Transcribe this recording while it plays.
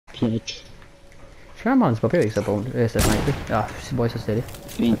catch. Je suis vraiment pas pire avec ça pour ça sniper. Ah, c'est bon, ça c'était là.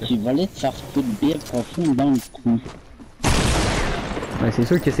 Et tu voulais te faire tout bien profond dans le cou. Ouais, c'est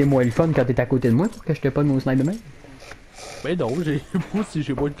sûr que c'est moins le fun quand t'es à côté de moi pour que je te pas de mon sniper de même. Ben non, moi si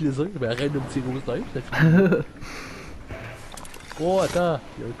j'ai moins de plaisir, ben arrête de me tirer au sniper, ça finit. Oh attends,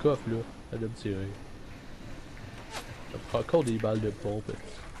 il y a un coffre là, arrête de me tirer. Ça prend encore des balles de pompe.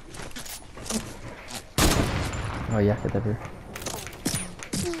 Oh, yeah, c'est un peu.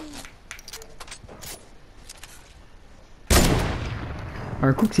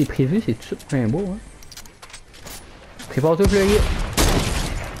 Un coup que c'est prévu, c'est tout bien beau, hein. Prépare-toi, Fleury.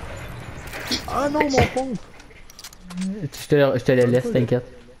 Ah non, mon pompe! Je te le laisse, t'inquiète.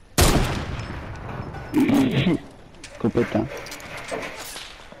 Compétent.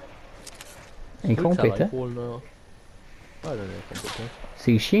 Incompétent? Ah là, incompétent.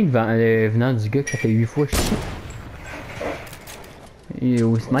 C'est chiant venant du gars que ça fait 8 fois chier. Et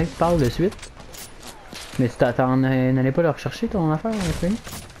au snipe parle de suite. Mais tu n'allais pas le rechercher ton affaire, Fleury?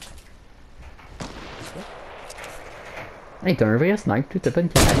 Hey, t'as un vrai snipe, toi, t'as pas une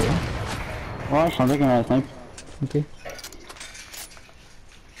carrière. Ouais, je sentais qu'il y avait un snipe. Ok. Tu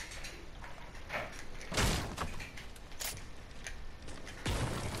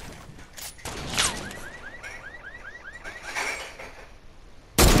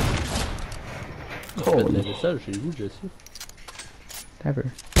fais de la vaisselle chez vous, Jesse? T'as peu.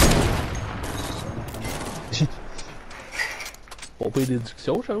 On peut des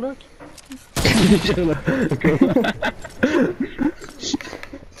déductions, Sherlock?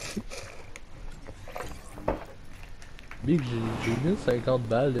 Big, j'ai 1050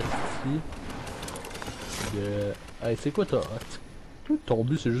 balles ici. Hey, c'est quoi toi? Ton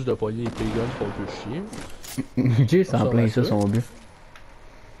but c'est juste de pogner les paygons contre le chien. Dieu, c'est en plein ça son but.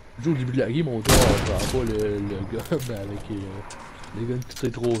 Au début de la game, on doit pas le gun avec les guns qui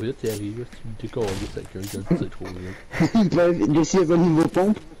tirent trop vite, il arrive. Tu t'es corrigé avec un gun qui tire trop vite. Jesse a pas le niveau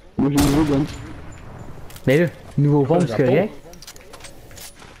pompe. Moi j'ai le niveau gun. Mais là, nouveau pompe, c'est correct?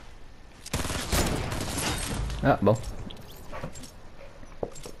 Ah, bon.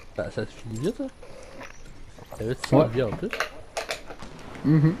 Ça se finit vite, hein? T'avais tu sens bien en plus?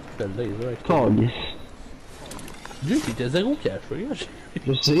 Fais le laser avec toi. Dieu, il était zéro cash, regarde.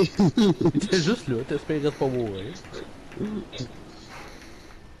 Je sais. Il était juste là, t'espérais de pas mourir.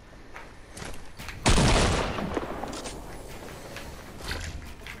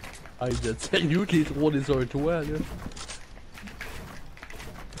 Ah, il est sérieux que les trois des sur toi, là?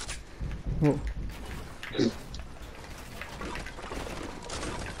 Oh.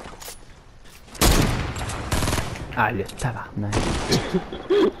 Ah, le tabarnak.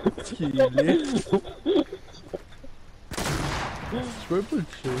 Qu'est-ce qu'il est laid? Je peux pas le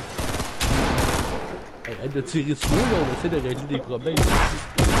tuer. Hey, arrête de tirer sur moi, là, on essaie de régler des problèmes.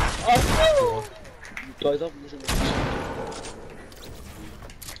 Ah non! Par exemple, moi j'aime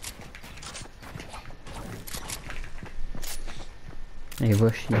Il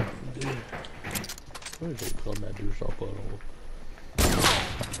va chier. Ouais, je vais prendre ma douche dans pas long.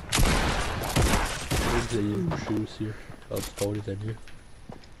 Vous allez me coucher aussi. Ah, du tard, les amis.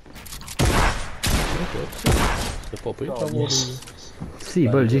 Ok, c'est pas pire pour avoir des... Si,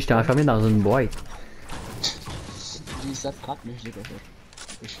 bol, j'étais enfermé dans une boîte. J'ai ça de frappe, mais je l'ai pas fait.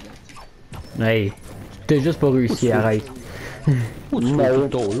 Je suis là. Hey, t'as juste pas réussi, arrête. Où tu fais tout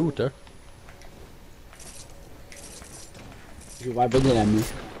ton loot, hein? Je vais bien de la main.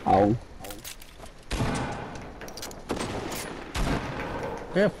 Ah oh.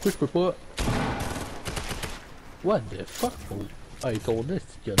 Hein, pourquoi je peux pas... What the fuck? Ah, il tournait,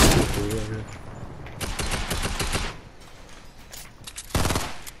 c'est qu'il y a là.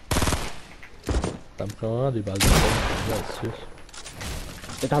 Ça me prend vraiment des balles de pompe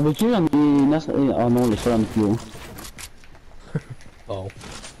là-dessus. T'en veux-tu un des... Oh non, le sol en plus haut. Bon.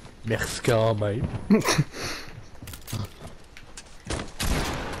 Merci quand même.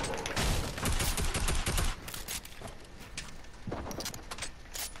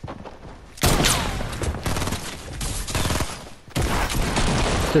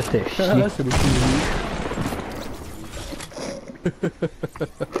 Ça c'était chier. Ah, c'est beaucoup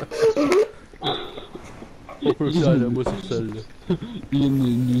On peut ça là, moi c'est seul là. Il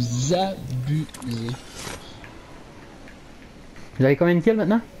nous abuse. Vous avez combien de kills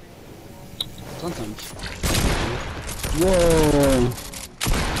maintenant? 35. Wow.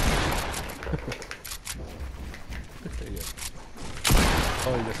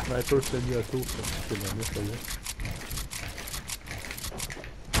 Oh, le sniper semi-auto, c'est la merde là.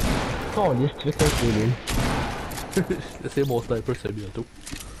 Oh, laisse, tu veux faire que C'est mon sniper semi-auto.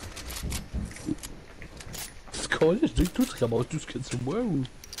 C'est con, je dis que toi tu ramasses tout ce que tu vois ou...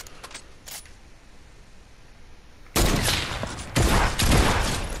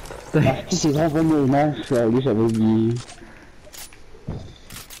 C'est vraiment pas normal, je suis allé, j'avais oublié.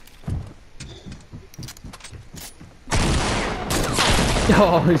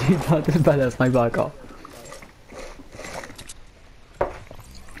 Oh, j'ai tenté le balle à sniper encore.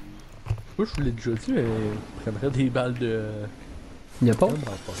 Moi, je vous l'ai déjà dit, mais j'aimerais des balles de. Y'a pas? Ouais.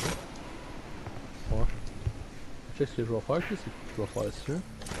 Tu sais ce que je vais faire, c'est que je vais faire ça.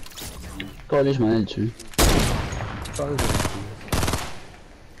 Allez, je m'en ai dessus.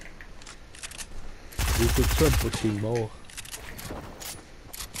 J'ai fait ça une fois que c'est mort.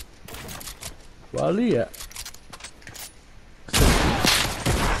 Je vais aller à.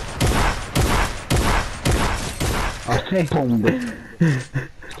 Ah, tombe.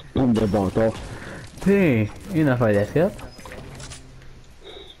 Tombe de bâtard. Tiens, une affaire d'assiette.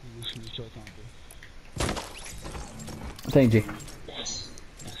 Tiens, Jay.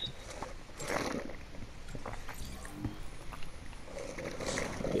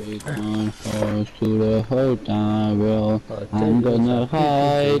 To the whole time, well, I'm gonna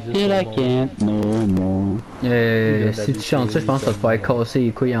hide till I can't no more. Si tu chantes ça, je pense que ça te faire casser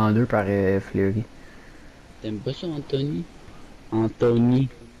les couilles en deux par Fleury. T'aimes pas ça, Anthony? Anthony.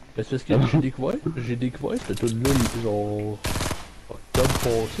 Parce que j'ai découvert cette tune là genre octobre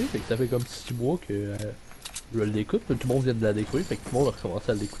passé, fait que ça fait comme 6 mois que je l'écoute, tout le monde vient de la découvrir, fait que tout le monde a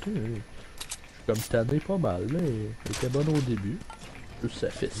recommencé à l'écouter. Hein. Je suis comme tanné pas mal, là, elle était bonne au début. Juste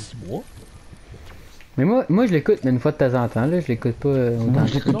ça fait 6 mois. Mais moi je l'écoute, mais une fois de temps en temps, là, je l'écoute pas autant. Non,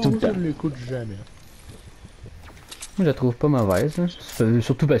 je ne l'écoute jamais. Moi je la trouve pas mauvaise, hein.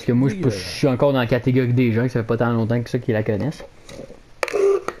 Surtout parce que moi je suis encore dans la catégorie des gens qui ça fait pas tant longtemps que ça qu'ils la connaissent.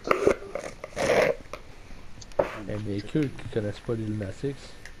 Mais ceux qui connaissent pas Lil Nas X,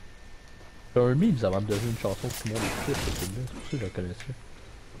 c'est un meme avant de devenir une chanson que tout le monde écoutait, cette tune-là. C'est pour ça que je la connaissais.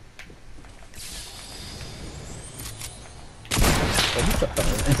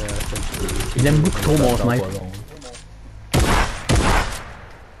 Il aime beaucoup trop mon sniper.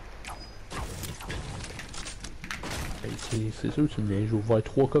 C'est sûr que tu me viens, j'ai ouvert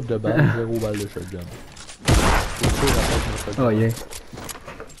 3 coffres de balles, 0 balles de shotgun. C'est sûr la tête de mon shotgun. Oh yeah.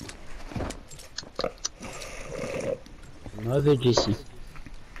 Mauvais Jesse.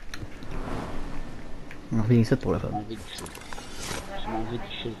 On revient ici pour le fun. J'ai envie de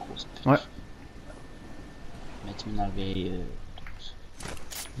toucher le gros. Ouais. Mais tu m'en avais...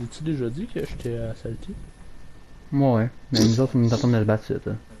 J'ai-tu déjà dit que j'étais à Salty? Moi ouais. Mais nous autres on est en train de se battre, ça.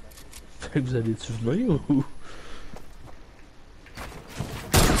 Fait que vous allez-tu venir ou?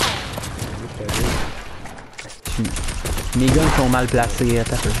 Mes guns sont mal placés,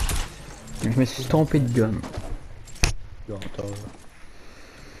 attends un peu. Je me suis trompé de gun.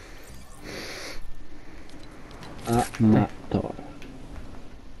 Amateur.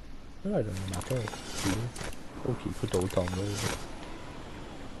 Ouais, le amateur. Ok, il faut autant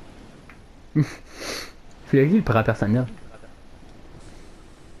de Fleury il prend personnel.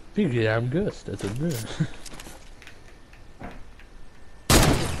 Puis j'ai un gars, c'était tout là.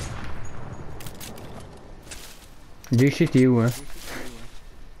 J'ai shit t'es où hein?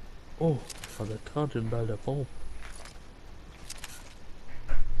 Oh, j'en ai 30 une balle de pompe.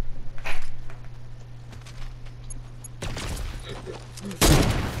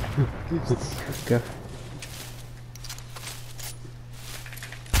 Okay.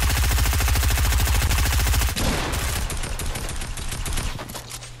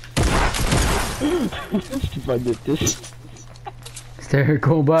 Je pas de test. C'était un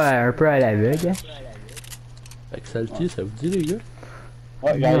combat un peu à l'aveugle. Hein? Fait que Salty, ça vous dit les gars?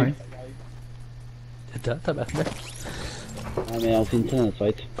 Ouais, ouais. Attends, tabarnak. Ah, mais on finit ça notre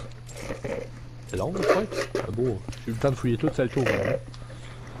fête. C'est long le fight? Ah beau, j'ai eu le temps de fouiller tout Salty au moment.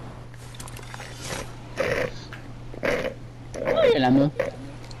 Ouais, la main.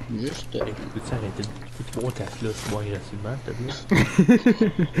 Juste. Hey, peux-tu arrêter de... Peux-tu boire ta flotte moins agressivement, s'il te plaît?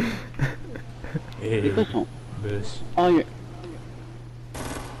 C'est quoi son? Monsieur. Ah, yeah.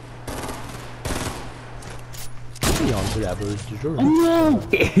 Il a enlevé la buzz du jeu. Oh non!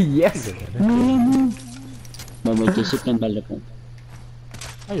 Yes! Non! Bon, mais qu'est-ce plein de balles de pompe.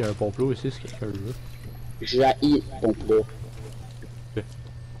 Ah, il y a un pompe-l'eau ici, c'est quelqu'un veut. J'ai pompe là. Ouais.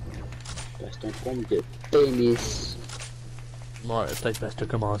 C'est un pompe de pénis. Ouais, peut-être parce que t'as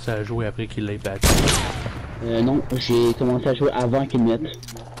commencé à jouer après qu'il l'ait battu. Non, j'ai commencé à jouer avant qu'il mette.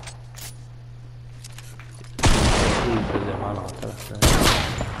 Il me faisait mal en tête.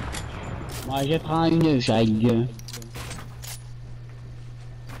 Moi, je prends une jague.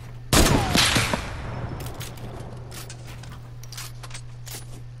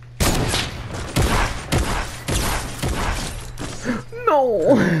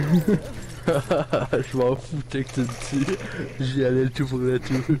 Non! Je m'en foutais que tu me dis. J'y allais le tout pour le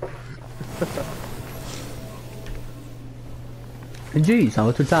tout. Jay, il s'en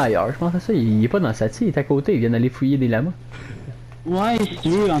va tout le temps ailleurs. Je pense à ça. Il est pas dans sa tire, il est à côté. Il vient d'aller fouiller des lamas. Ouais, si tu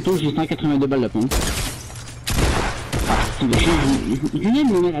veux, en tout, j'ai 182 balles de pompe. Il vient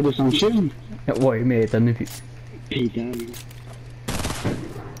de me mettre à 200 shield. Ouais, mais t'en as plus. Putain.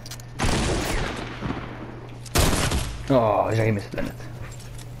 Oh, j'ai aimé cette planète.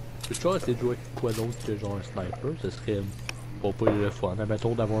 Je vais essayer de jouer avec quoi d'autre que genre un sniper, ce serait pas le fun.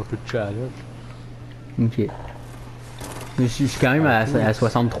 Admettons d'avoir un peu de challenge. Ok. Je suis quand même à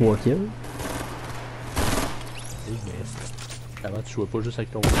 63 kills. Mais avant tu jouais pas juste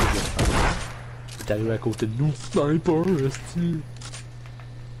avec ton t'arrives à côté de nous, sniper, esti.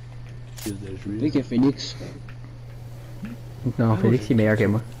 Fils de Tu sais juif. que Phoenix. Non, Félix il est meilleur que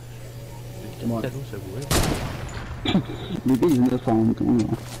moi. Quel cadeau ça vaut? Les gars, ils me font con, là.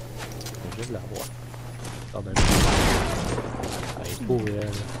 Je viens de l'avoir. Quand même. Hey, pour elle.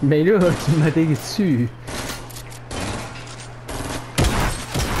 Mais là, tu m'as tiré dessus.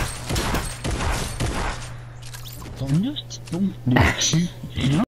 Ton hostie de pompe de cul.